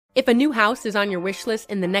If a new house is on your wish list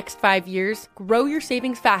in the next 5 years, grow your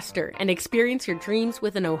savings faster and experience your dreams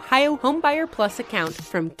with an Ohio Homebuyer Plus account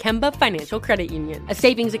from Kemba Financial Credit Union. A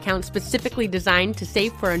savings account specifically designed to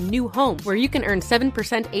save for a new home where you can earn 7%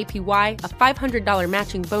 APY, a $500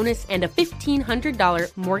 matching bonus, and a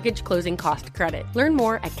 $1,500 mortgage closing cost credit. Learn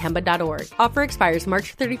more at Kemba.org. Offer expires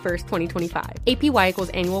March 31st, 2025. APY equals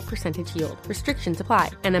annual percentage yield. Restrictions apply.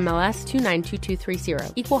 NMLS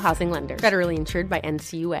 292230. Equal housing lender. Federally insured by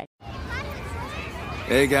NCUA.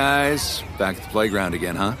 Hey guys, back at the playground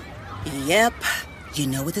again, huh? Yep. You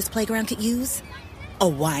know what this playground could use? A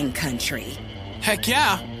wine country. Heck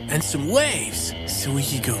yeah, and some waves so we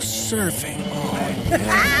could go surfing. Oh, yeah.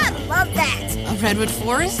 Ah, love that. A redwood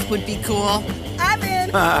forest would be cool. I'm in.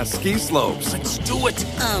 Ah, ski slopes. Let's do it.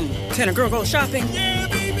 Can a girl go shopping? Yeah,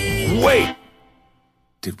 baby. Wait!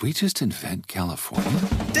 Did we just invent California?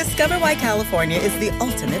 Discover why California is the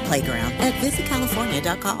ultimate playground at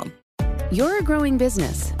visitcalifornia.com. You're a growing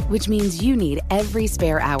business, which means you need every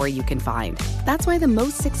spare hour you can find. That's why the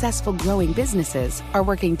most successful growing businesses are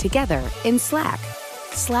working together in Slack.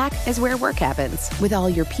 Slack is where work happens, with all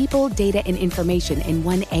your people, data, and information in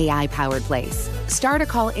one AI-powered place. Start a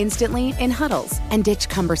call instantly in huddles and ditch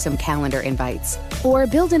cumbersome calendar invites. Or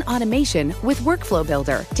build an automation with Workflow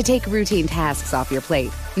Builder to take routine tasks off your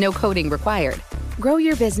plate. No coding required. Grow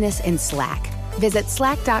your business in Slack. Visit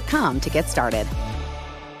slack.com to get started.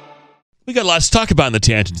 We got lots to talk about in the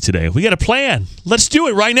Tangent today. We got a plan. Let's do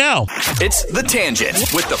it right now. It's The Tangent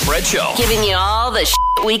with The Fred Show. Giving you all the shit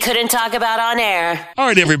we couldn't talk about on air. All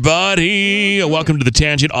right, everybody. Welcome to The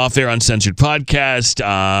Tangent, off-air uncensored podcast.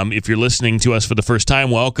 If you're listening to us for the first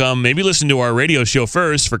time, welcome. Maybe listen to our radio show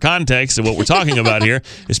first for context of what we're talking about here,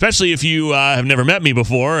 especially if you have never met me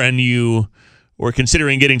before and you were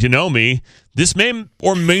considering getting to know me. This may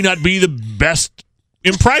or may not be the best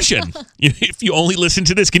impression if you only listen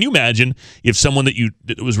to this. Can you imagine if someone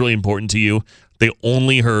that was really important to you, they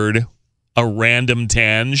only heard a random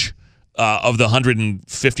tange of the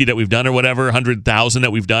 150 that we've done or whatever, 100,000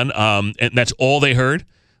 that we've done, and that's all they heard?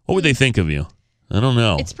 What would they think of you? I don't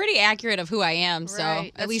know. It's pretty accurate of who I am, so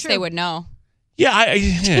at least they would know. Yeah,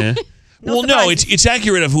 yeah. Well, no, it's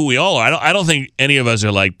accurate of who we all are. I don't think any of us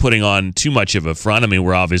are like putting on too much of a front. I mean,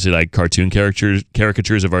 we're obviously like cartoon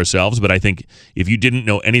caricatures of ourselves, but I think if you didn't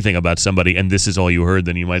know anything about somebody and this is all you heard,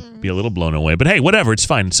 then you might be a little blown away. But hey, whatever, it's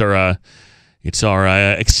fine. It's the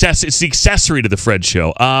accessory to the Fred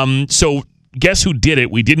Show. So guess who did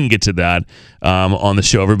it? We didn't get to that on the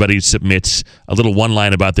show. Everybody submits a little one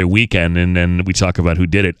line about their weekend, and then we talk about who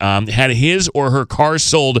did it. Had his or her car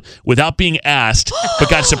sold without being asked, but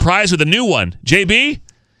got surprised with a new one. JB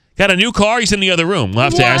got a new car. He's in the other room. We'll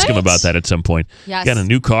have to ask him about that at some point. Yes. Got a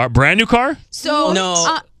new car, brand new car. So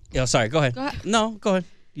no. Sorry. Go ahead. No, go ahead.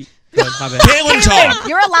 Go ahead, my bad. Kaylin, talk.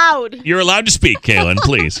 You're allowed. You're allowed to speak, Kaylin,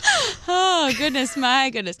 please. Oh, goodness, my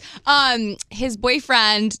goodness. His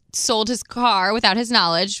boyfriend sold his car without his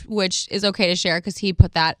knowledge, which is okay to share because he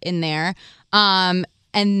put that in there. And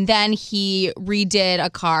then he redid a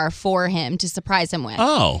car for him to surprise him with.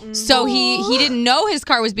 Oh. So he didn't know his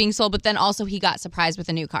car was being sold, but then also he got surprised with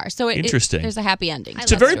a new car. So interesting. There's a happy ending.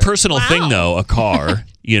 It's a very personal thing, though, a car,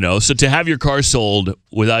 so to have your car sold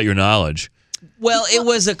without your knowledge. Well, it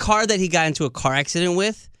was a car that he got into a car accident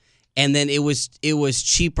with, and then it was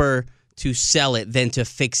cheaper to sell it than to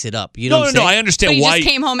fix it up. You know what I'm saying? I understand but why. He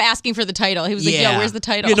just came home asking for the title. He was like, "Yo, where's the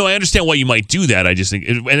title?" I understand why you might do that. I just think,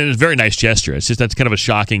 and it's a very nice gesture. It's just that's kind of a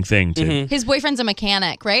shocking thing to. Mm-hmm. His boyfriend's a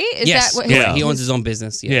mechanic, right? Yes. He owns his own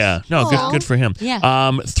business. Yes. Yeah. No, good for him.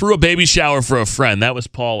 Yeah. Threw a baby shower for a friend. That was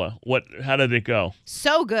Paula. How did it go?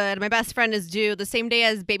 So good. My best friend is due the same day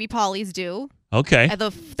as baby Polly's due. Okay. At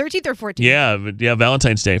the 13th or 14th. Yeah,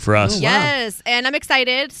 Valentine's Day for us. Oh, yes, and I'm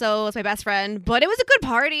excited, so it's my best friend. But it was a good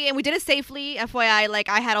party, and we did it safely, FYI. Like,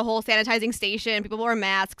 I had a whole sanitizing station. People wore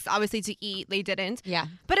masks, obviously, to eat. They didn't. Yeah.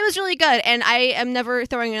 But it was really good, and I am never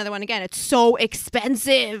throwing another one again. It's so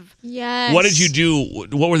expensive. Yes. What did you do?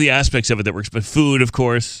 What were the aspects of it that were expensive? Food, of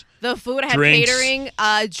course. The food, I had drinks. catering,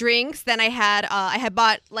 drinks. Then I had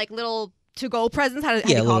bought, like, little to-go presents. How do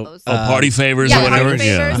you call those? Party favors or whatever. Party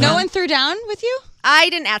favors. No one threw down with you? I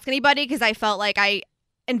didn't ask anybody because I felt like I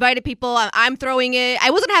invited people. I'm throwing it. I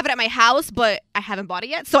wasn't having it at my house, but I haven't bought it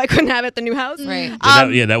yet, so I couldn't have it at the new house. Right.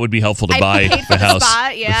 That would be helpful to buy paid for the house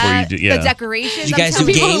spot, before you do. Yeah. The decorations. Did you guys do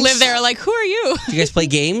People games? who live there are like, who are you? Did you guys play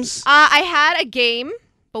games? I had a game.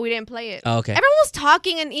 but we didn't play it. Oh, okay. Everyone was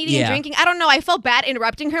talking and eating and drinking. I don't know. I felt bad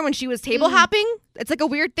interrupting her when she was table hopping. It's like a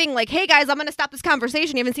weird thing. Like, hey, guys, I'm going to stop this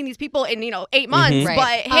conversation. You haven't seen these people in, 8 months. Right.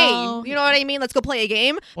 But, hey, you know what I mean? Let's go play a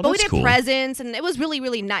game. Well, but we that's did cool. presents, and it was really,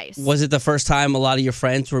 really nice. Was it the first time a lot of your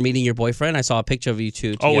friends were meeting your boyfriend? I saw a picture of you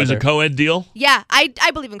two together. Oh, it was a co-ed deal? Yeah,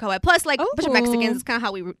 I believe in co-ed. Plus, like, a bunch of Mexicans. It's kind of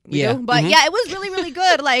how we Yeah. do. But, yeah, it was really, really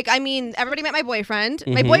good. Like, I mean, everybody met my boyfriend.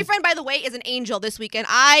 My boyfriend, by the way, is an angel this weekend.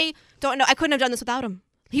 I don't know. I couldn't have done this without him.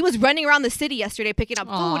 He was running around the city yesterday picking up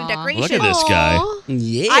food and decorations. Look at this guy.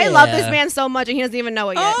 Yeah. I love this man so much, and he doesn't even know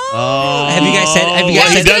it yet. Oh. Have you guys said? Well,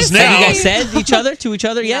 he does now. Have you guys said to each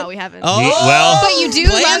other yet? No, we haven't. Oh, Well, But you do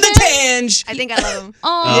playing love the him? tange. I think I love him.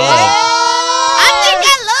 Yeah. I think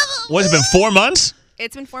I love him. what's it been, 4 months?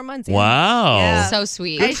 It's been 4 months. Yeah. Wow. Yeah. So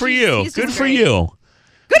sweet. Good for you. he's Good just for great. you.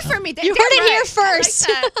 Good for me. You heard it here first.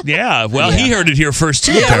 Yeah, well, he heard it here first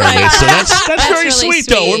too, apparently. right. So that's very really sweet,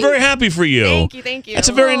 though. sweet. We're very happy for you. Thank you. That's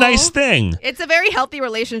a very nice thing. It's a very healthy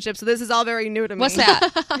relationship, so this is all very new to me. What's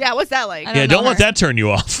that? Yeah, what's that like? Yeah, don't let that turn you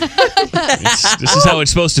off. This is how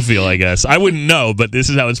it's supposed to feel, I guess. I wouldn't know, but this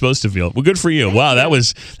is how it's supposed to feel. Well, good for you. Wow, that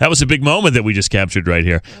was a big moment that we just captured right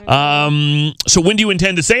here. So when do you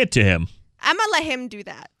intend to say it to him? I'm gonna let him do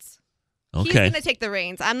that. Okay. He's gonna take the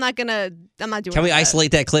reins. I'm not doing. Can we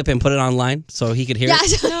isolate that clip and put it online so he could hear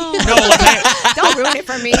it? No, like, Don't ruin it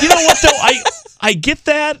for me. you know what though? I get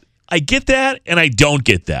that. I get that, and I don't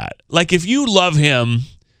get that. Like, if you love him,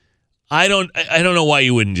 I don't know why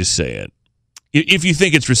you wouldn't just say it. If you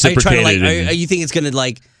think it's reciprocated. You think it's gonna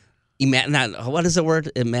like? What is the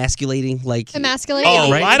word? Emasculating, like emasculating.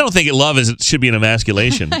 Oh, right? I don't think love should be an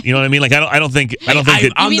emasculation. You know what I mean? Like I don't think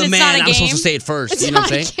that. I'm mean the it's man. not a I'm supposed to game? say it first. It's You know what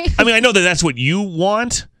not I'm a saying? game. I mean, I know that that's what you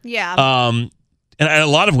want. Yeah. And a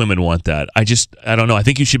lot of women want that. I don't know. I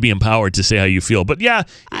think you should be empowered to say how you feel. But yeah,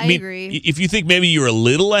 I mean, agree. If you think maybe you're a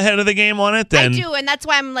little ahead of the game on it, then I do, and that's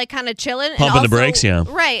why I'm like kind of chilling. Pumping the brakes, yeah.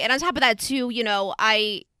 Right, and on top of that too,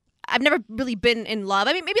 I've never really been in love.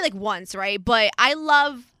 I mean, maybe like once, right? But I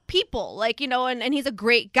love people, like, and he's a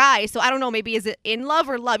great guy. So I don't know, maybe is it in love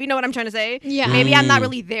or love? You know what I'm trying to say? Yeah. Maybe I'm not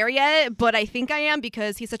really there yet, but I think I am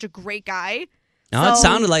because he's such a great guy. No, it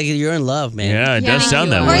sounded like you're in love, man. yeah, it does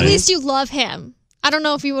sound that Or way. at least you love him. I don't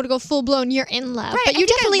know if you would go full blown, you're in love, Right, but you I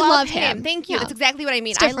think I definitely love him. Thank you. Yeah. That's exactly what I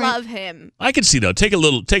mean. It's I different. love him. I can see though. Take a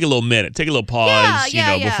little minute. Take a little pause.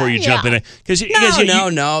 Yeah, before you jump in it. Because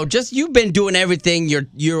No. Just you've been doing everything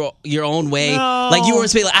your own way. No. Like you were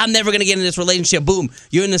saying, like, I'm never gonna get in this relationship. Boom,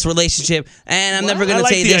 you're in this relationship, and I'm never gonna I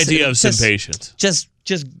like say the this. idea of some patience. Just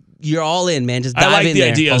you're all in, man. Just dive I like in the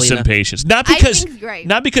there, idea of Paulina. some patience. Not I because think right.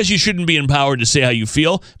 not because you shouldn't be empowered to say how you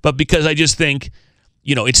feel, but because I just think,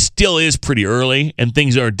 it still is pretty early and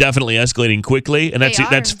things are definitely escalating quickly, and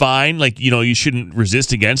that's fine. Like, you shouldn't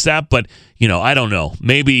resist against that, but I don't know.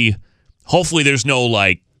 Maybe hopefully there's no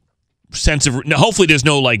like hopefully there's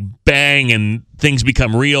no like bang and things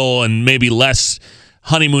become real and maybe less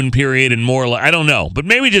honeymoon period and more like I don't know. But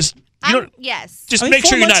maybe just yes. Just I mean, make 4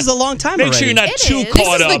 sure you're months not is a long time Make sure you're not It too is.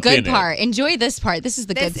 caught This is the up good in part. Enjoy this part. This is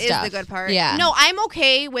the good This stuff. is the good part. Yeah. No, I'm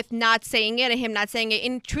okay with not saying it and him not saying it.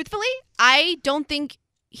 And truthfully, I don't think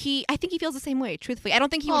I think he feels the same way, truthfully. I don't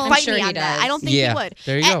think he would I'm fight sure me he on that. does. I don't think Yeah. he would.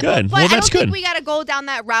 There you go. Good. But Well, I that's don't think good. we got to go down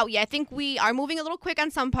that route yet. I think we are moving a little quick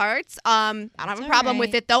on some parts. I don't have a all problem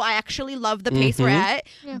with right. it, though. I actually love the pace we're at.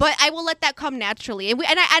 Yeah. But I will let that come naturally. And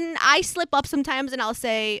I slip up sometimes and I'll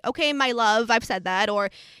say, okay, my love, I've said that. Or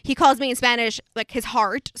he calls me in Spanish, like his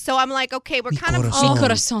heart. So I'm like, okay, we're kind of corazón.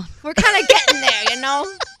 Corazón. we're kind of getting there, you know?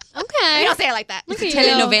 Okay. You don't say it like that. Look at you.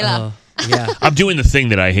 Telenovela. Yeah. I'm doing the thing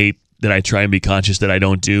that I hate, that I try and be conscious that I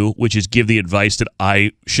don't do, which is give the advice that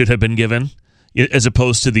I should have been given, as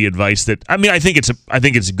opposed to the advice that I think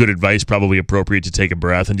it's good advice, probably appropriate to take a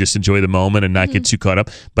breath and just enjoy the moment and not get too caught up.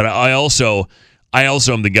 But I also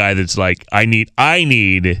am the guy that's like I need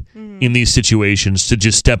in these situations to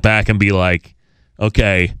just step back and be like,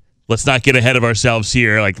 okay, let's not get ahead of ourselves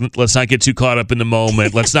here. Like, let's not get too caught up in the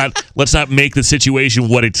moment. Let's not make the situation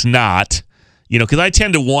what it's not. Because I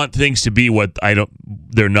tend to want things to be what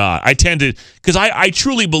they're not. I tend to, because I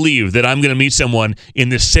truly believe that I'm going to meet someone in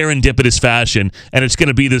this serendipitous fashion, and it's going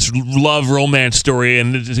to be this love romance story,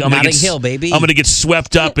 and Notting Hill, baby. I'm going to get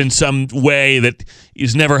swept up in some way that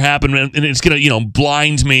has never happened, and it's going to,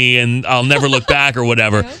 blind me, and I'll never look back or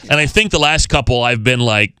whatever. Okay. And I think the last couple I've been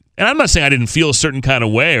like, and I'm not saying I didn't feel a certain kind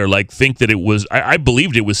of way or like think that it was, I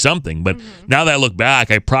believed it was something, but now that I look back,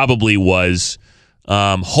 I probably was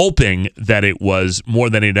hoping that it was more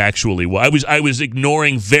than it actually was. I was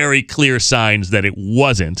ignoring very clear signs that it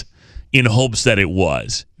wasn't in hopes that it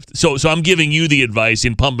was, So I'm giving you the advice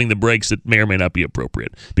in pumping the brakes that may or may not be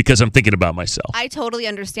appropriate because I'm thinking about myself. I totally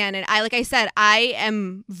understand it. Like I said, I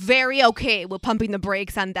am very okay with pumping the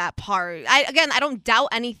brakes on that part. I don't doubt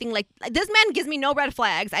anything. Like, this man gives me no red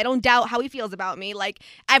flags. I don't doubt how he feels about me. Like,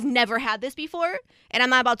 I've never had this before, and I'm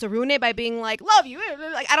not about to ruin it by being like, love you.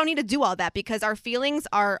 Like, I don't need to do all that because our feelings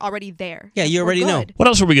are already there. Yeah, you already know. What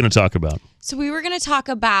else are we going to talk about? So we were going to talk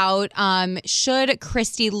about should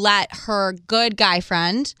Kristie let her good guy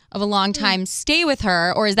friend of a long time stay with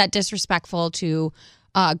her, or is that disrespectful to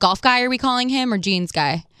golf guy? Are we calling him, or jeans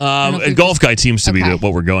guy? A golf guy seems to be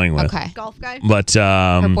what we're going with. Okay, golf guy. But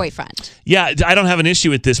her boyfriend. Yeah, I don't have an issue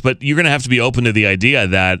with this, but you're going to have to be open to the idea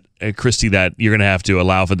that Kristie, that you're going to have to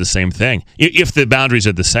allow for the same thing if the boundaries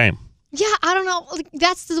are the same. Yeah, I don't know.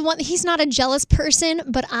 That's the one. He's not a jealous person,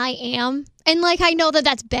 but I am. And, like, I know that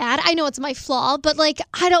that's bad. I know it's my flaw, but, like,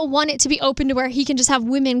 I don't want it to be open to where he can just have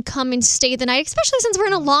women come and stay the night, especially since we're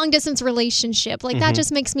in a long-distance relationship. Like, that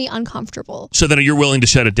just makes me uncomfortable. So then you're willing to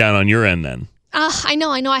shut it down on your end then? I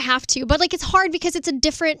know I have to. But, like, it's hard because it's a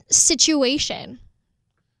different situation.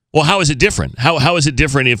 Well, how is it different? How is it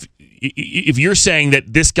different if you're saying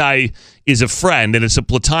that this guy is a friend and it's a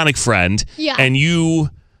platonic friend,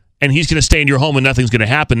 and he's going to stay in your home and nothing's going to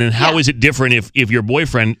happen, and how is it different if your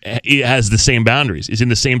boyfriend has the same boundaries, is in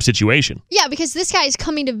the same situation? Yeah, because this guy is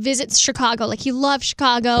coming to visit Chicago. Like, he loves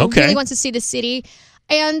Chicago, really wants to see the city.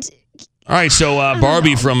 And all right, so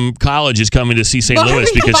Barbie from college is coming to see St. Louis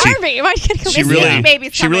because she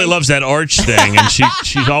really loves that arch thing, and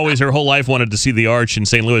she's always her whole life wanted to see the arch in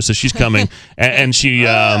St. Louis, so she's coming, and she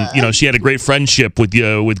she had a great friendship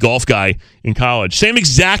with golf guy in college, same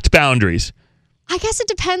exact boundaries. I guess it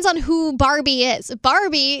depends on who Barbie is.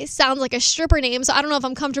 Barbie sounds like a stripper name, so I don't know if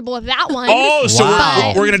I'm comfortable with that one. Oh, so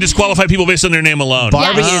we're going to disqualify people based on their name alone.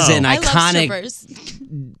 Barbie is an iconic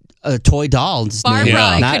toy doll.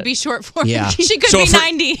 Barbara could be short for. Yeah. She could be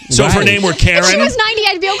 90. So if her name were Karen, if she was 90,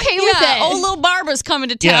 I'd be okay with it. Old little Barbara's coming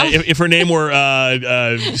to town. Yeah, if her name were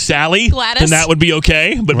Sally, Gladys, then that would be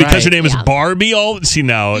okay. But because her name is Barbie, wow,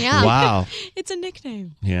 it's a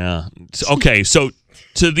nickname. Yeah. Okay, so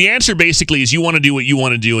the answer basically is you want to do what you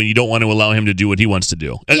want to do, and you don't want to allow him to do what he wants to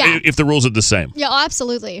do. Yeah. If the rules are the same. Yeah,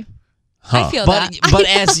 absolutely. I feel that. But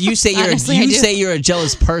as you say, you're a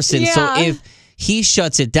jealous person. Yeah. So if he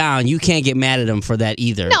shuts it down, you can't get mad at him for that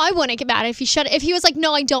either. No, I wouldn't get mad if he shut it. If he was like,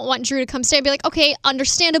 no, I don't want Drew to come stay, I'd be like, okay,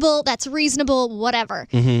 understandable, that's reasonable, whatever.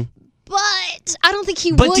 Mm-hmm. But I don't think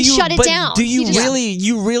he would shut it down. Do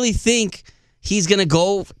you really think he's gonna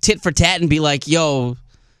go tit for tat and be like, yo?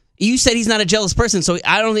 You said he's not a jealous person, so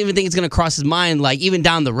I don't even think it's going to cross his mind, like, even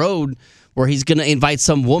down the road where he's going to invite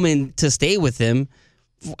some woman to stay with him.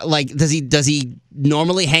 Like, does he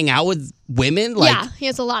normally hang out with women? Like, yeah, he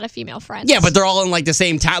has a lot of female friends. Yeah, but they're all in, like, the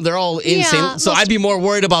same town. They're all in the same... So I'd be more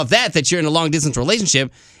worried about that you're in a long-distance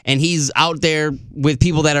relationship, and he's out there with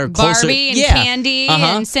people that are closer. Barbie and Candy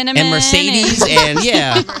and Cinnamon. And Mercedes and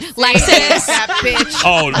Lexus. That bitch.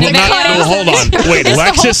 Oh, hold on. Wait,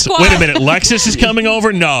 Lexus? Wait a minute. Lexus is coming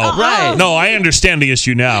over? No. Right. No, I understand the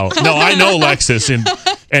issue now. No, I know Lexus,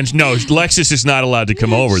 and no, Lexus is not allowed to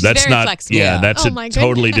come over. She's That's very not... flexible. Yeah, that's a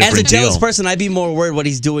totally different deal. As a jealous deal. person, I'd be more worried what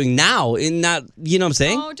he's doing now, and not... You know what I'm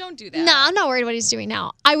saying? Oh, don't do that. No, I'm not worried what he's doing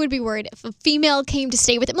now. I would be worried if a female came to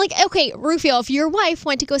stay with him. Like, okay, Rufio, if your wife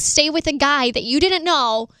went to go stay with a guy that you didn't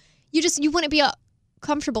know, you wouldn't be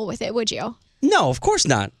comfortable with it, would you? No, of course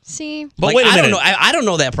not. See? But wait a minute. I don't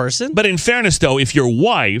know that person. But in fairness, though, if your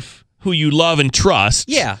wife, who you love and trust...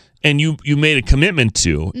 Yeah. And you made a commitment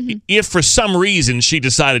to, if for some reason she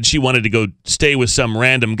decided she wanted to go stay with some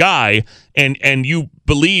random guy, and you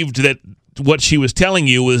believed that what she was telling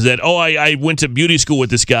you was that, I went to beauty school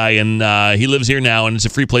with this guy, and he lives here now, and it's a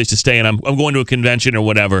free place to stay, and I'm going to a convention or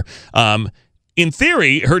whatever. In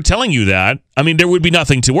theory, her telling you that, I mean, there would be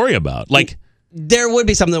nothing to worry about. Like, there would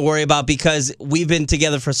be something to worry about because we've been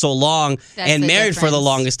together for so long and married for the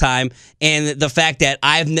longest time, and the fact that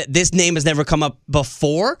this name has never come up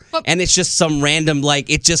before, and it's just some random, like,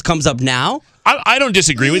 it just comes up now. I don't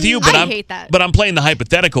disagree with you, but I hate that. But I'm playing the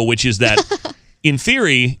hypothetical, which is that in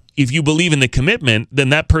theory, if you believe in the commitment, then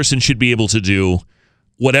that person should be able to do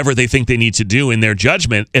whatever they think they need to do in their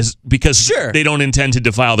judgment, because they don't intend to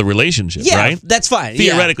defile the relationship, right? That's fine.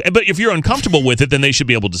 Theoretically. But if you're uncomfortable with it, then they should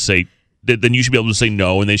be able to say... Then you should be able to say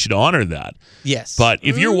no, and they should honor that. Yes. But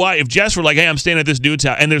if your wife, if Jess were like, hey, I'm staying at this dude's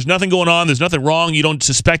house, and there's nothing going on, there's nothing wrong, you don't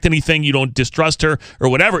suspect anything, you don't distrust her, or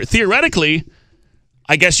whatever, theoretically,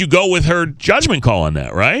 I guess you go with her judgment call on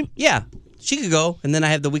that, right? Yeah. She could go, and then I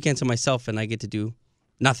have the weekend to myself, and I get to do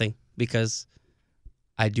nothing because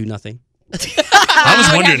I do nothing. I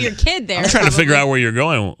was wondering. Your kid there. I'm trying to figure out where you're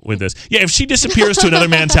going with this. Yeah, if she disappears to another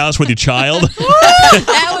man's house with your child,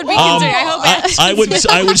 that would be concerning. I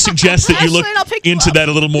hope I would suggest that you look into that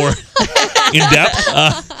a little more in depth.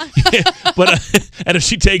 And if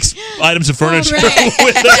she takes items of furniture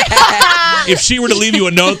with her, if she were to leave you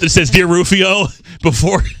a note that says "Dear Rufio"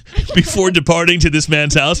 before departing to this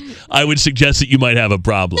man's house, I would suggest that you might have a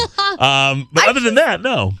problem. But other than that,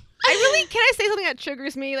 no. Can I say something that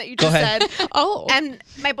triggers me that you just said? And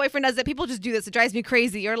my boyfriend does it. People just do this. It drives me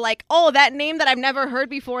crazy. Or like, oh, that name that I've never heard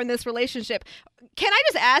before in this relationship. Can I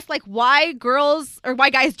just ask, like, why girls or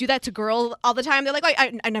why guys do that to girls all the time? They're like,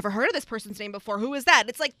 oh, I never heard of this person's name before. Who is that?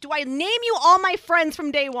 It's like, do I name you all my friends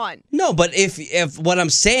from day one? No, but if what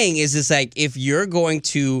I'm saying is like, if you're going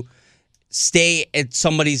to stay at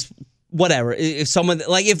somebody's whatever, if someone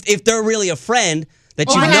like if they're really a friend that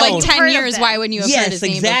you know, like 10 years, why wouldn't you have heard his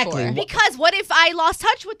name before? Because what if I lost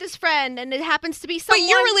touch with this friend and it happens to be someone? But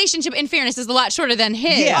your relationship, in fairness, is a lot shorter than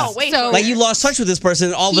his. Yeah. Oh, wait. So like you lost touch with this person,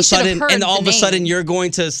 and all of a sudden you're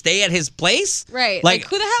going to stay at his place, right? Like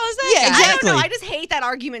who the hell is that? Yeah, guy? exactly. I don't know. I just hate that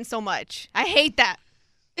argument so much. I hate that.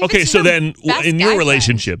 Okay, so then in your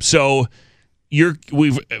relationship, so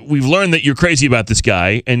we've learned that you're crazy about this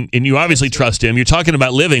guy, and you obviously trust him. You're talking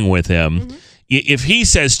about living with him. Mm-hmm. If he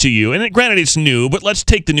says to you, and granted it's new, but let's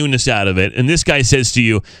take the newness out of it, and this guy says to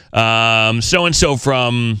you, so-and-so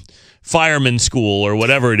from fireman school or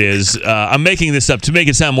whatever it is, I'm making this up to make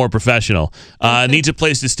it sound more professional, needs a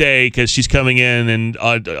place to stay because she's coming in and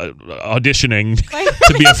auditioning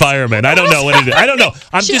to be a fireman. I don't know what it is. I don't know.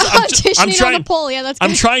 I'm trying on a pole. Yeah, that's good.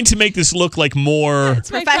 I'm trying to make this look like more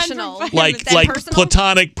professional, like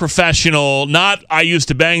platonic, professional. Not I used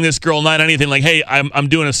to bang this girl. Not anything like, hey, I'm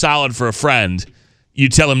doing a solid for a friend. You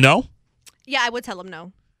tell him no? Yeah, I would tell him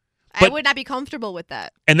no. I would not be comfortable with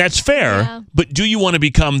that. And that's fair, but do you want to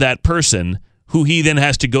become that person who he then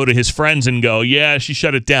has to go to his friends and go, yeah, she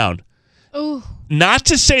shut it down? Ooh. Not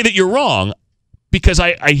to say that you're wrong, because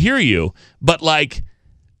I hear you, but like,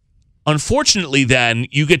 unfortunately then,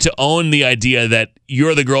 you get to own the idea that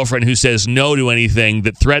you're the girlfriend who says no to anything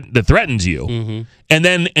that threatens you. Mm-hmm. And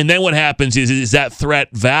then what happens is that threat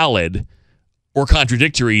valid or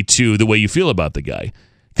contradictory to the way you feel about the guy?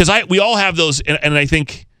 Because we all have those, and I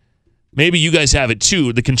think maybe you guys have it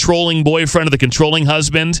too, the controlling boyfriend or the controlling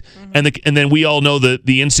husband, mm-hmm. and then we all know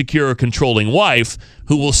the insecure or controlling wife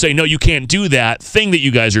who will say, no, you can't do that thing that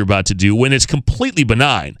you guys are about to do when it's completely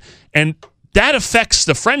benign. And that affects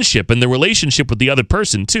the friendship and the relationship with the other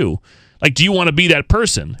person too. Like, do you want to be that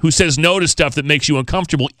person who says no to stuff that makes you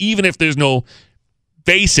uncomfortable, even if there's no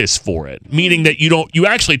basis for it? Mm-hmm. Meaning that you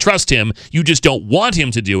actually trust him, you just don't want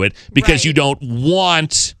him to do it because you don't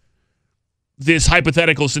want this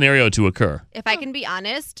hypothetical scenario to occur. If I can be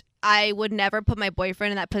honest, I would never put my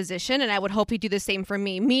boyfriend in that position, and I would hope he'd do the same for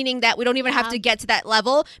me, meaning that we don't even have to get to that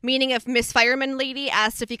level, meaning if Miss Fireman Lady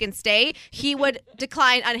asked if he can stay, he would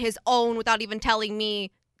decline on his own without even telling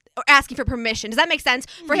me or asking for permission. Does that make sense?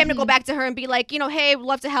 For him to go back to her and be like, hey, would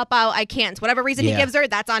love to help out, I can't. Whatever reason he gives her,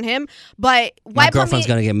 that's on him. But why my girlfriend's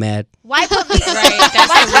gonna get mad. Why put me,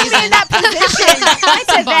 why put me in that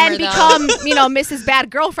position to then become, Mrs. Bad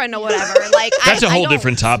Girlfriend or whatever? Like that's a whole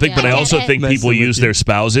different topic, but I also think people use their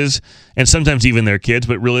spouses and sometimes even their kids,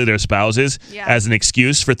 but really their spouses as an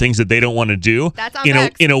excuse for things that they don't want to do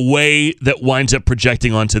in a way that winds up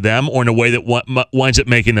projecting onto them or in a way that winds up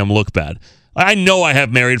making them look bad. I know I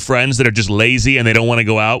have married friends that are just lazy and they don't want to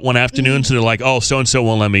go out one afternoon, so they're like, oh, so-and-so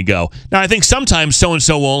won't let me go. Now, I think sometimes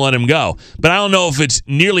so-and-so won't let him go, but I don't know if it's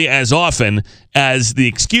nearly as often as the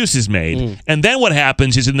excuse is made. And then what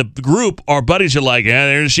happens is in the group, our buddies are like, yeah,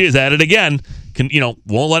 there she is at it again.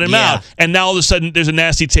 Won't let him out. And now all of a sudden there's a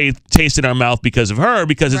nasty taste in our mouth because of her,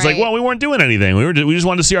 because it's like, well, we weren't doing anything. We just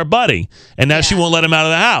wanted to see our buddy. And now she won't let him out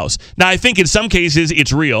of the house. Now, I think in some cases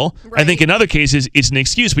it's real. I think in other cases it's an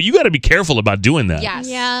excuse, but you got to be careful about doing that. Yes.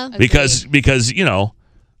 Yeah. Because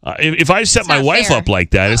if I set my wife up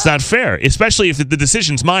like that, it's not fair, especially if the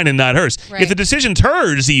decision's mine and not hers. Right. If the decision's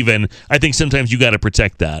hers even, I think sometimes you got to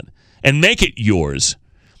protect that and make it yours.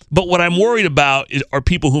 But what I'm worried about are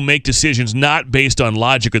people who make decisions not based on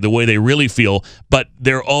logic or the way they really feel, but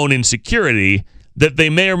their own insecurity that they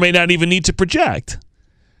may or may not even need to project.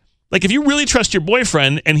 Like, if you really trust your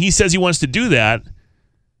boyfriend and he says he wants to do that,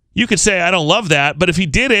 you could say, I don't love that, but if he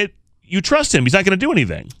did it, you trust him. He's not going to do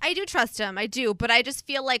anything. I do trust him. I do. But I just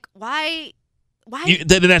feel like, why? And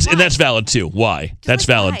that's valid too. Why? That's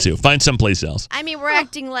valid too. Find someplace else. I mean, we're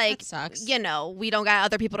acting like, we don't got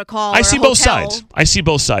other people to call. I see both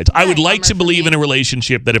sides. I would like to believe in a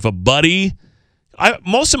relationship that if a buddy,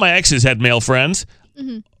 most of my exes had male friends.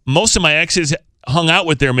 Mm-hmm. Most of my exes hung out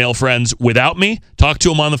with their male friends without me, talked to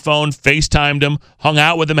them on the phone, FaceTimed them, hung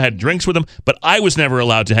out with them, had drinks with them, but I was never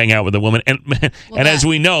allowed to hang out with a woman. And as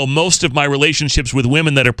we know, most of my relationships with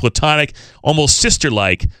women that are platonic, almost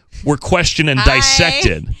sister-like, were questioned and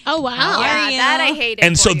dissected. Oh, wow. Yeah, that I hated.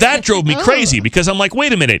 And so that drove me crazy because I'm like,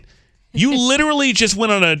 wait a minute. You literally just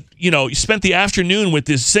went on you spent the afternoon with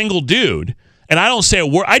this single dude. And I don't say a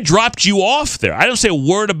word. I dropped you off there. I don't say a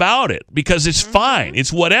word about it because it's fine.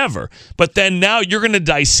 It's whatever. But then now you're going to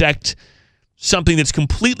dissect something that's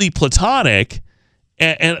completely platonic,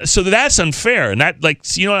 and so that's unfair. And that,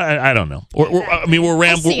 I don't know.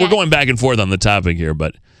 We're going back and forth on the topic here,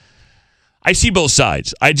 but I see both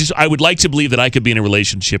sides. I would like to believe that I could be in a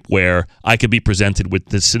relationship where I could be presented with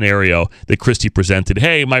this scenario that Kristie presented.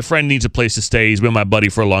 Hey, my friend needs a place to stay. He's been my buddy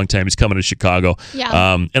for a long time. He's coming to Chicago.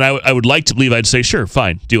 Yeah. And I would like to believe I'd say, sure,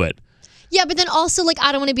 fine, do it. Yeah, but then also,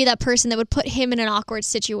 I don't want to be that person that would put him in an awkward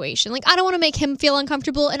situation. I don't want to make him feel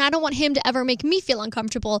uncomfortable, and I don't want him to ever make me feel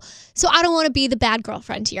uncomfortable. So I don't want to be the bad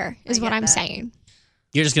girlfriend here, is what I'm saying.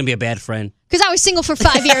 You're just going to be a bad friend. Because I was single for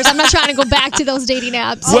 5 years. I'm not trying to go back to those dating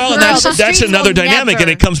apps. Well, and that's another dynamic, and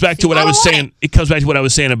it comes back to what I was saying. It comes back to what I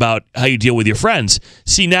was saying about how you deal with your friends.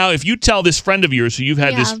 See, now if you tell this friend of yours who you've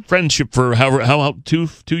had this friendship for how 2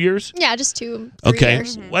 years? Yeah, just 2-3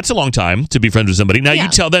 years. Well, that's a long time to be friends with somebody. Now you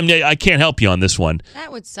tell them, yeah, I can't help you on this one.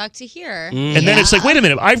 That would suck to hear. And then it's like, wait a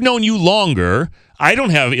minute, I've known you longer. I don't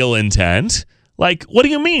have ill intent. What do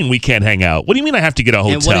you mean we can't hang out? What do you mean I have to get a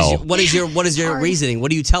hotel? And what is your reasoning? What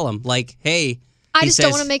do you tell him? Hey, I just don't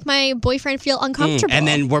want to make my boyfriend feel uncomfortable. And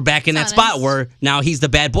then we're back in that spot where now he's the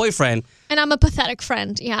bad boyfriend. And I'm a pathetic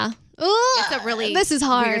friend. Yeah. It's a really this is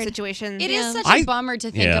hard weird situation. It is such a bummer to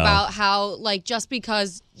think about how just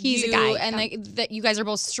because he's a guy and that you guys are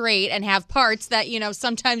both straight and have parts that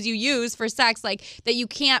sometimes you use for sex, that you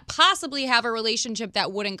can't possibly have a relationship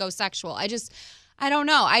that wouldn't go sexual. I don't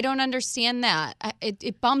know. I don't understand that.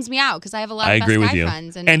 It bums me out because I have a lot of best guy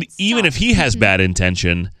friends. And even if he has bad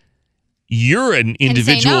intention, you're an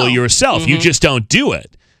individual yourself. You just don't do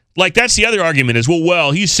it. That's the other argument is,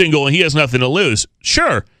 well, he's single and he has nothing to lose.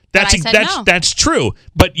 Sure, that's true.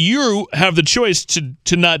 But you have the choice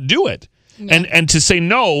to not do it. Yeah. And to say,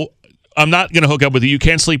 no, I'm not going to hook up with you. You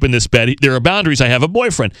can't sleep in this bed. There are boundaries. I have a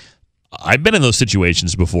boyfriend. I've been in those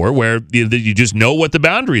situations before where you just know what the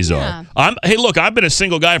boundaries are. Hey, look, I've been a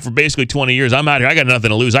single guy for basically 20 years. I'm out here. I got nothing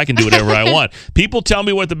to lose. I can do whatever I want. People tell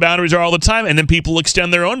me what the boundaries are all the time, and then people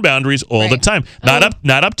extend their own boundaries all the time.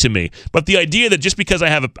 Not up to me. But the idea that just because I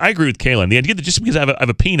agree with Kaylin. The idea that just because I have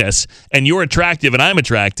a penis and you're attractive and I'm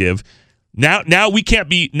attractive, now we can't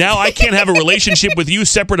be. Now I can't have a relationship with you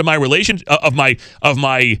separate of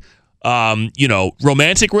my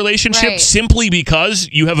romantic relationship simply because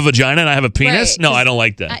you have a vagina and I have a penis? Right. No, I don't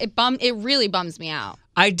like that. It really bums me out.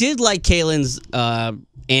 I did like Kaylin's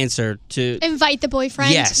answer to invite the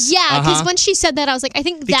boyfriend. Yes. Yeah, because when she said that, I was like, I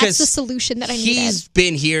think that's the solution that I needed. He's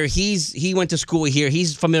been here. He went to school here.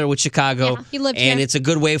 He's familiar with Chicago. Yeah, he lived and here. It's a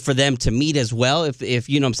good way for them to meet as well. If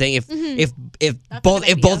you know what I'm saying. If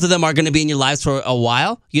both of them are going to be in your lives for a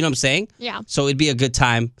while, you know what I'm saying. Yeah. So it'd be a good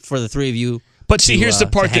time for the three of you. But see, here's the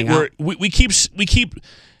part that we keep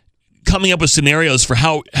coming up with scenarios for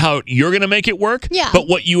how you're going to make it work. Yeah. But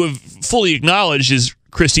what you have fully acknowledged is,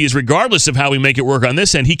 Kristie, is regardless of how we make it work on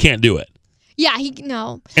this end, he can't do it. Yeah,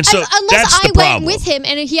 no. And so unless I went with him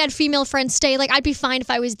and he had female friends stay, I'd be fine if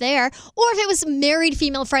I was there. Or if it was married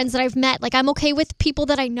female friends that I've met, I'm okay with people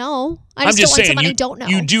that I know. I just don't want someone I don't know.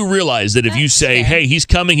 You do realize that if you say, hey, he's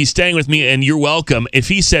coming, he's staying with me, and you're welcome, if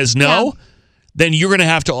he says no, then you're going to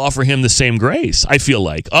have to offer him the same grace, I feel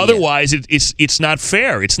like. Otherwise, it's not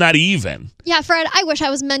fair. It's not even. Yeah, Fred, I wish I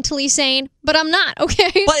was mentally sane, but I'm not, okay?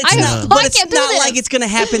 But it's not like it's going to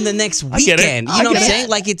happen the next weekend. You know what I'm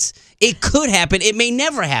saying? It could happen. It may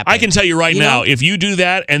never happen. I can tell you right now, if you do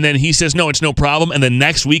that and then he says, no, it's no problem, and the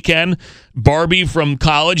next weekend, Barbie from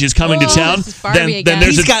college is coming to town, then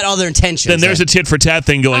there's he's got other intentions. Then there's a tit for tat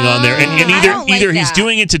thing going on there. And either he's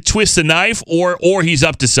doing it to twist the knife or he's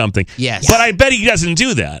up to something. Yes. But I bet he doesn't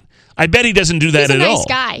do that. I bet he doesn't do that at all. He's a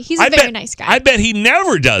nice guy. He's a very nice guy. I bet he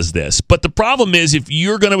never does this. But the problem is, if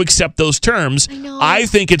you're going to accept those terms, I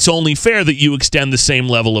think it's only fair that you extend the same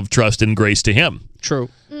level of trust and grace to him. True.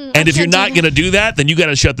 And if you're not going to do that, then you got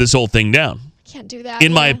to shut this whole thing down. Can't do that.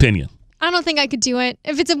 In my opinion. I don't think I could do it.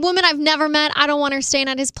 If it's a woman I've never met, I don't want her staying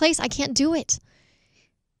at his place. I can't do it.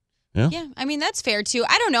 Yeah, I mean, that's fair too.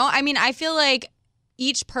 I don't know. I mean, I feel like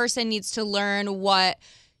each person needs to learn what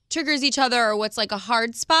triggers each other or what's a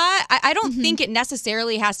hard spot. I don't think it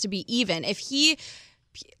necessarily has to be even. If he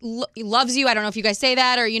loves you, I don't know if you guys say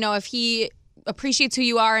that, or if he appreciates who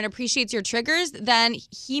you are and appreciates your triggers, then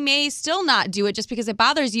he may still not do it just because it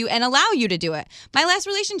bothers you and allow you to do it. My last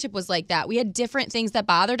relationship was like that. We had different things that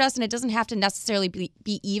bothered us, and it doesn't have to necessarily be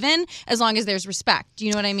even as long as there's respect. Do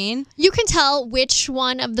you know what I mean? You can tell which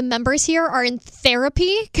one of the members here are in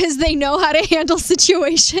therapy because they know how to handle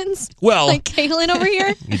situations. Well, like Kaylin over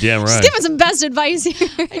here. You're damn right. She's giving some best advice here.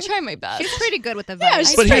 I try my best. She's pretty good with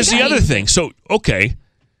advice. But here's the other thing. So, okay.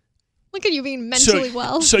 Look at you being mentally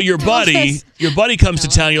well. So your buddy comes to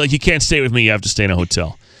town. You're like, you can't stay with me. You have to stay in a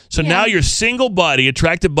hotel. So now your single buddy,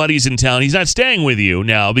 attractive buddy's in town. He's not staying with you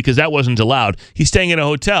now because that wasn't allowed. He's staying in a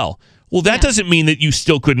hotel. Well, that doesn't mean that you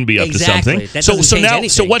still couldn't be up to something. That doesn't change anything.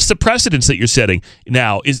 So what's the precedence that you're setting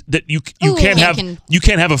now? Is that you can't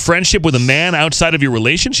have a friendship with a man outside of your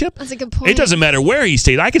relationship? That's a good point. It doesn't matter where he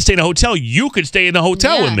stayed. I could stay in a hotel. You could stay in a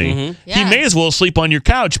hotel with me. Mm-hmm. He may as well sleep on your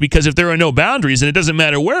couch because if there are no boundaries, then it doesn't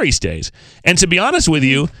matter where he stays. And to be honest with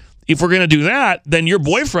you, if we're going to do that, then your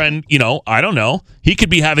boyfriend, I don't know, he could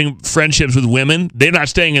be having friendships with women. They're not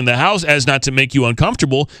staying in the house as not to make you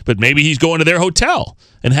uncomfortable, but maybe he's going to their hotel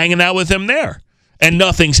and hanging out with them there. And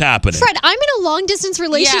nothing's happening. Fred, I'm in a long-distance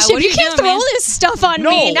relationship. what are you you can't doing, throw man? this stuff on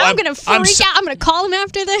me. Now I'm going to freak out. I'm going to call him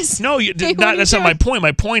after this. No, that's not my point.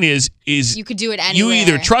 My point is you could do it anywhere. You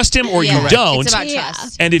either trust him or you don't. It's about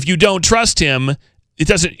trust. And if you don't trust him, it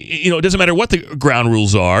doesn't matter what the ground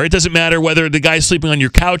rules are. It doesn't matter whether the guy's sleeping on your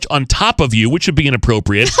couch on top of you, which would be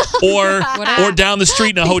inappropriate, or down the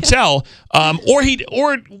street in a hotel,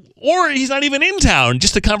 or he's not even in town.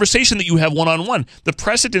 Just the conversation that you have one-on-one. The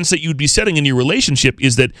precedence that you'd be setting in your relationship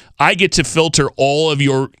is that I get to filter all of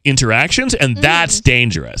your interactions, and that's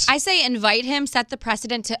dangerous. I say invite him, set the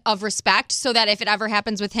precedent of respect so that if it ever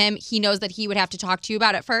happens with him, he knows that he would have to talk to you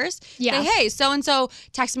about it first. Yeah. Say, hey, so-and-so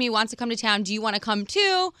texted me, wants to come to town. Do you want to come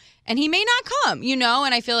too? And he may not come,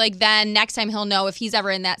 and I feel like then next time he'll know if he's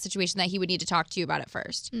ever in that situation that he would need to talk to you about it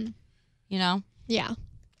first. Yeah.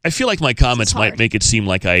 I feel like my comments might make it seem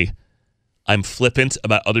like I'm flippant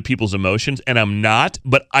about other people's emotions, and I'm not,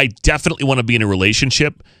 but I definitely want to be in a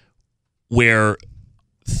relationship where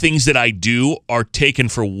things that I do are taken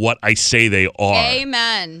for what I say they are.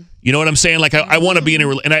 Amen. You know what I'm saying? Like I want to be in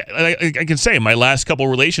and I can say my last couple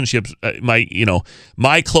of relationships,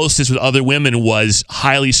 my closeness with other women was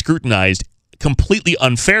highly scrutinized, completely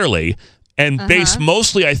unfairly, and based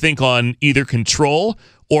mostly, I think, on either control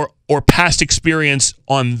or past experience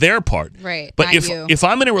on their part. Right. But if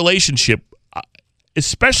I'm in a relationship,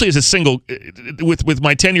 especially as a single, with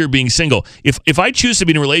my tenure being single, if I choose to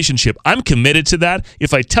be in a relationship, I'm committed to that.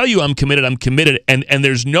 If I tell you I'm committed, and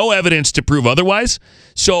there's no evidence to prove otherwise.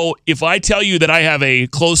 So if I tell you that I have a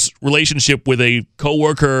close relationship with a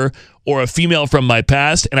coworker or a female from my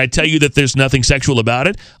past, and I tell you that there's nothing sexual about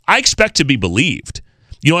it, I expect to be believed.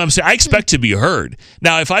 You know what I'm saying? I expect to be heard.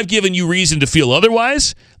 Now, if I've given you reason to feel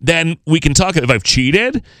otherwise, then we can talk. If I've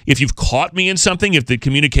cheated, if you've caught me in something, if the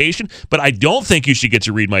communication, but I don't think you should get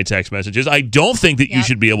to read my text messages. I don't think that you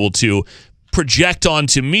should be able to project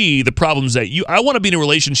onto me the problems that I want to be in a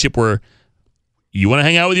relationship where you want to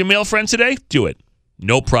hang out with your male friend today? Do it.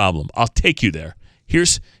 No problem. I'll take you there.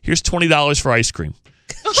 Here's $20 for ice cream.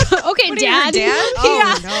 Okay, Dad.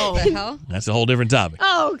 Oh, no. What the hell? That's a whole different topic.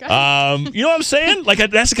 Oh, God. You know what I'm saying? Like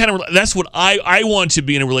that's what I want to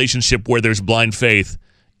be in a relationship where there's blind faith,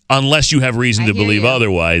 unless you have reason to believe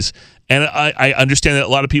otherwise. And I understand that a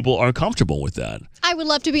lot of people aren't comfortable with that. I would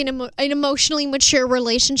love to be in an emotionally mature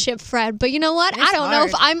relationship, Fred. But you know what? I don't know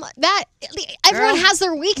if I'm that. Everyone has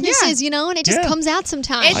their weaknesses, and it just comes out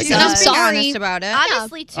sometimes. It's I'm just being sorry honest about it.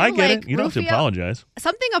 Honestly, too. I get like, it. You don't have to Rufio, apologize.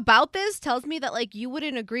 Something about this tells me that you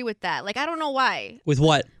wouldn't agree with that. I don't know why. With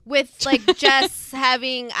what? With Jess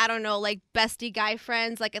having, I don't know, bestie guy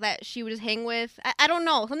friends that she would just hang with. I don't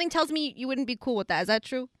know. Something tells me you wouldn't be cool with that. Is that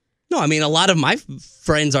true? No, I mean, a lot of my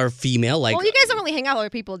friends are female. Well, you guys don't really hang out with other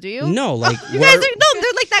people, do you? No, you guys are,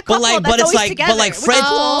 they're like that couple that's always together.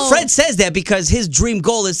 But Fred says that because his dream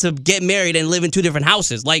goal is to get married and live in two different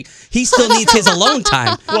houses. He still needs his alone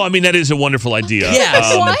time. Well, I mean, that is a wonderful idea.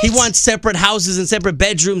 Yeah, he wants separate houses and separate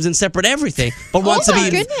bedrooms and separate everything, but wants to be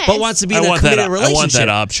in a committed relationship. I want that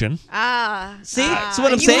option. See, that's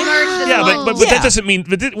what I'm saying. Yeah, but that doesn't mean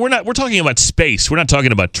we're talking about space. We're not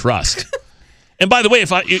talking about trust. And by the way,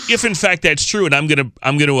 if in fact that's true, and I'm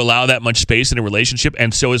gonna allow that much space in a relationship,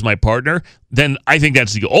 and so is my partner, then I think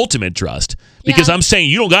that's the ultimate trust. Because I'm saying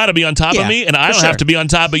you don't got to be on top of me, and I don't have to be on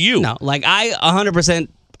top of you. No, I 100%,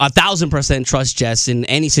 1,000% trust Jess in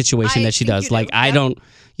any situation that she does. I don't.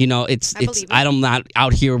 You know, I'm not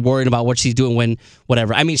out here worrying about what she's doing when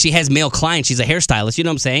whatever. I mean, she has male clients. She's a hairstylist. You know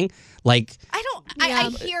what I'm saying? Like, I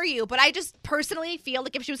hear you, but I just personally feel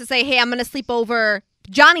like if she was to say, "Hey, I'm going to sleep over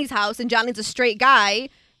Johnny's house," and Johnny's a straight guy,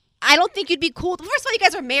 I don't think you'd be cool. First of all, you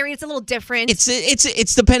guys are married. It's a little different.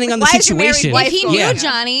 It's depending on the situation. If he knew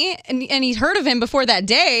Johnny and he'd heard of him before that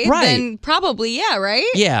day, then probably, right?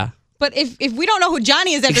 Yeah. But if we don't know who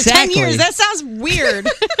Johnny is after 10 years, that sounds weird.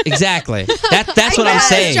 Exactly. That's what I'm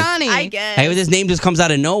saying. Johnny. I guess. Hey, his name just comes out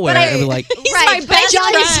of nowhere. I'd be like, he's my best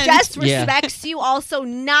Johnny friend. just respects you also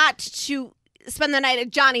not to spend the night at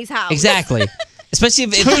Johnny's house. Exactly. Especially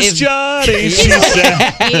if Who's Johnny? She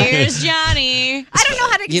said. Here's Johnny. I don't know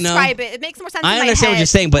how to describe it. It makes more sense in my head. I understand what you're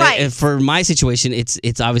saying, but for my situation,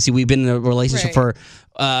 it's obviously we've been in a relationship for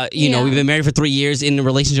we've been married for 3 years, in a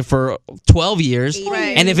relationship for 12 years.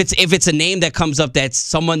 Right. And if it's a name that comes up that's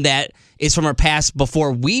someone that is from our past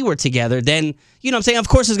before we were together, then you know what I'm saying, of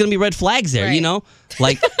course there's gonna be red flags there, you know?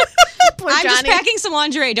 Like I'm just packing some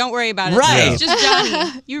lingerie, don't worry about it. Right. It's just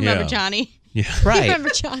Johnny. You remember Johnny. Yeah. Right. Remember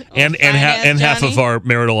Johnny. And half of our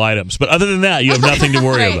marital items. But other than that, you have nothing to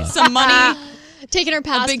worry about. Some money. Taking her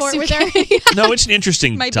passport with her. No, it's an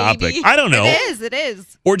interesting topic. baby. I don't know. It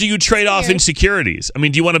is. Or do you trade off insecurities? I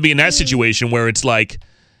mean, do you want to be in that situation where it's like,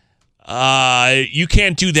 you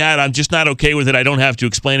can't do that. I'm just not okay with it. I don't have to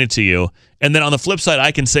explain it to you. And then on the flip side,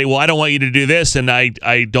 I can say, well, I don't want you to do this, and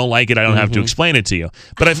I don't like it. I don't have to explain it to you.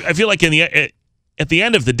 But I feel like at the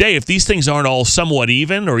end of the day, if these things aren't all somewhat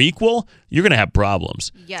even or equal, you're going to have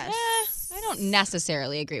problems. Yes. I don't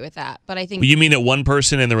necessarily agree with that, but I think... You mean that one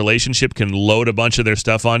person in the relationship can load a bunch of their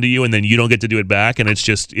stuff onto you and then you don't get to do it back, and it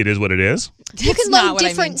is what it is? You can load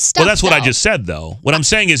different stuff. Well, that's what I just said, though. What I'm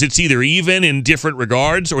saying is it's either even in different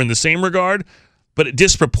regards or in the same regard, but a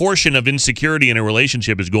disproportion of insecurity in a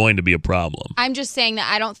relationship is going to be a problem. I'm just saying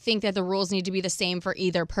that I don't think that the rules need to be the same for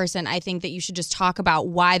either person. I think that you should just talk about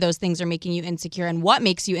why those things are making you insecure and what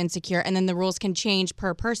makes you insecure, and then the rules can change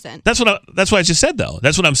per person. That's what I just said, though.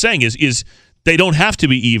 That's what I'm saying is they don't have to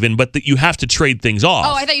be even, but that you have to trade things off.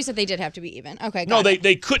 Oh, I thought you said they did have to be even. Okay, no,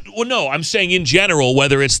 they could. Well, no, I'm saying in general,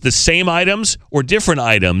 whether it's the same items or different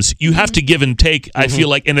items, you have to give and take. I feel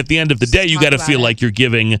like, and at the end of the day, you got to feel like you're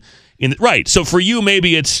giving. Right. So for you,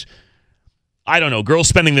 maybe it's, I don't know, girls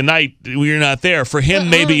spending the night, you're not there. For him,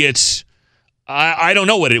 maybe it's, I don't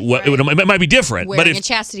know what it might be different. Wearing but a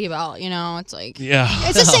chastity belt, it's like. Yeah.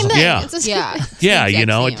 It's the same thing. Yeah.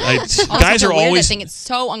 It's guys are always. It's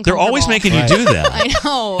so uncomfortable. They're always making you do that. I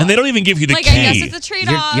know. And they don't even give you the key. I guess it's a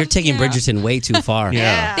trade-off. You're taking Bridgerton way too far.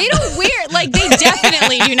 Yeah. They don't wear, they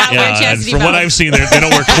definitely do not wear chastity belts. From what I've seen, they don't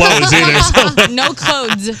wear clothes either. So. No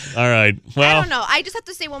clothes. All right. Well. I don't know. I just have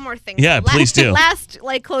to say one more thing. Yeah, please do. Last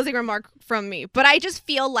closing remark from me. But I just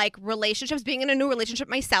feel like relationships, being in a new relationship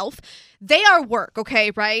myself, they are work,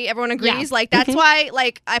 okay, right? Everyone agrees? Yeah. That's why,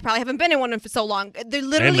 I probably haven't been in one for so long. They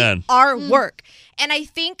literally Amen. are work. And I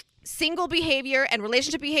think single behavior and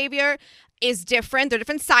relationship behavior is different. They're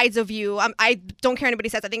different sides of you. I don't care what anybody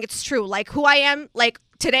says. I think it's true. Who I am,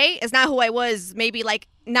 today is not who I was maybe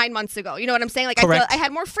 9 months ago. You know what I'm saying? I feel I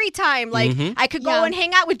had more free time. I could go and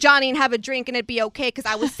hang out with Johnny and have a drink and it'd be okay because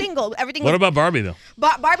I was single. Everything. What about Barbie though?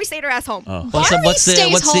 Barbie stayed her ass home. Oh. What's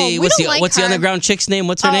the underground chick's name?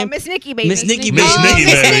 What's her name? Miss Nikki, baby. Miss Nikki, Miss Nikki,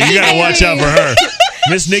 baby. You gotta watch out for her.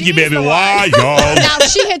 Miss Nikki, baby. Why, y'all? Now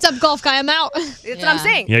if she hits up golf guy, I'm out. That's what I'm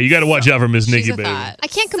saying. Yeah, you gotta watch out for Miss Nikki, baby. I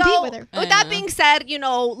can't compete with her. With that being said,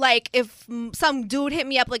 if some dude hit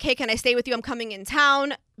me up hey, can I stay with you? I'm coming in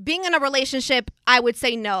town. Being in a relationship, I would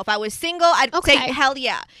say no. If I was single, I'd say hell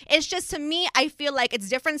yeah. It's just, to me, I feel like it's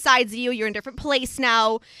different sides of you. You're in a different place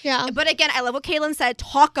now. Yeah. But again, I love what Kaylin said.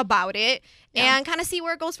 Talk about it and kind of see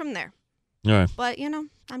where it goes from there. All right. But,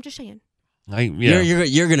 I'm just saying.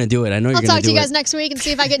 You're gonna do it. I know you're gonna do it. I'll talk to you guys next week and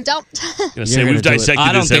see if I get dumped. We've dissected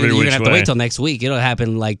I don't this think every you're which gonna have way. to wait till next week. It'll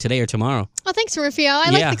happen today or tomorrow. Oh, thanks, Rufio. I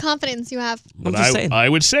like the confidence you have. But I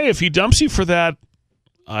would say if he dumps you for that,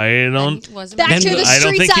 I don't. Back to the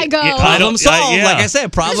streets I go. Problem solved. Like I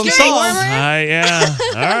said, problem solved.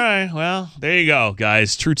 All right. Well, there you go,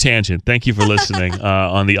 guys. True Tangent. Thank you for listening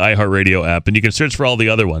on the iHeartRadio app, and you can search for all the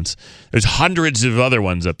other ones. There's hundreds of other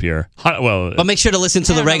ones up here. But make sure to listen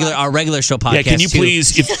to our regular show podcast. Yeah, can you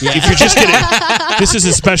please, if you're just gonna, this is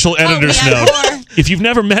a special editor's note. If you've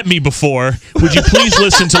never met me before, would you please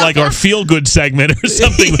listen to our feel good segment or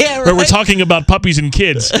something where we're talking about puppies and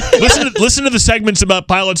kids? Listen to the segments about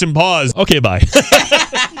pilots and paws. Okay, bye.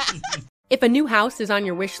 If a new house is on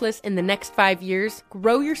your wish list in the next 5 years,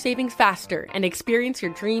 grow your savings faster and experience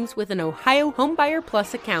your dreams with an Ohio Homebuyer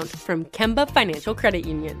Plus account from Kemba Financial Credit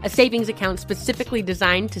Union. A savings account specifically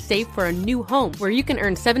designed to save for a new home where you can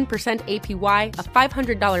earn 7% APY,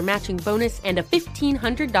 a $500 matching bonus, and a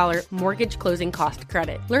 $1,500 mortgage closing cost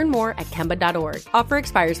credit. Learn more at Kemba.org. Offer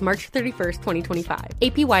expires March 31st, 2025.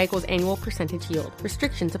 APY equals annual percentage yield.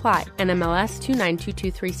 Restrictions apply. NMLS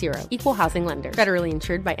 292230. Equal housing lender. Federally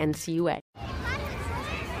insured by NCUA.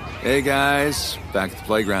 Hey guys, back at the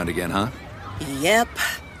playground again, huh? Yep.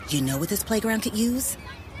 You know what this playground could use?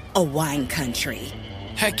 A wine country.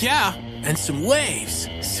 Heck yeah, and some waves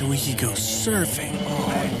so we could go surfing.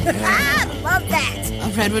 Oh, yeah. I love that.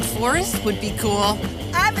 A redwood forest would be cool.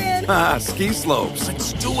 I'm in. Ski slopes.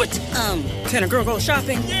 Let's do it. Can a girl go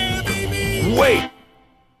shopping? Yeah, baby. Wait!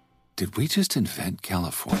 Did we just invent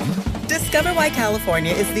California? Discover why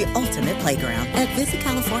California is the ultimate playground at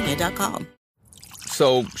visitcalifornia.com.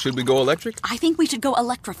 So, should we go electric? I think we should go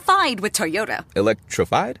electrified with Toyota.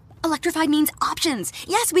 Electrified? Electrified means options.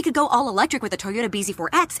 Yes, we could go all electric with a Toyota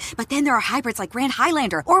BZ4X, but then there are hybrids like Grand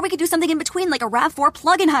Highlander, or we could do something in between like a RAV4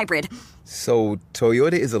 plug-in hybrid. So,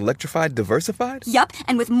 Toyota is electrified diversified? Yup,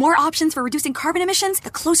 and with more options for reducing carbon emissions,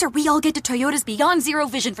 the closer we all get to Toyota's Beyond Zero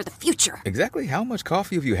vision for the future. Exactly how much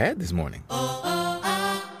coffee have you had this morning?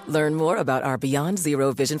 Learn more about our Beyond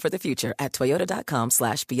Zero vision for the future at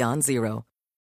toyota.com/beyond zero.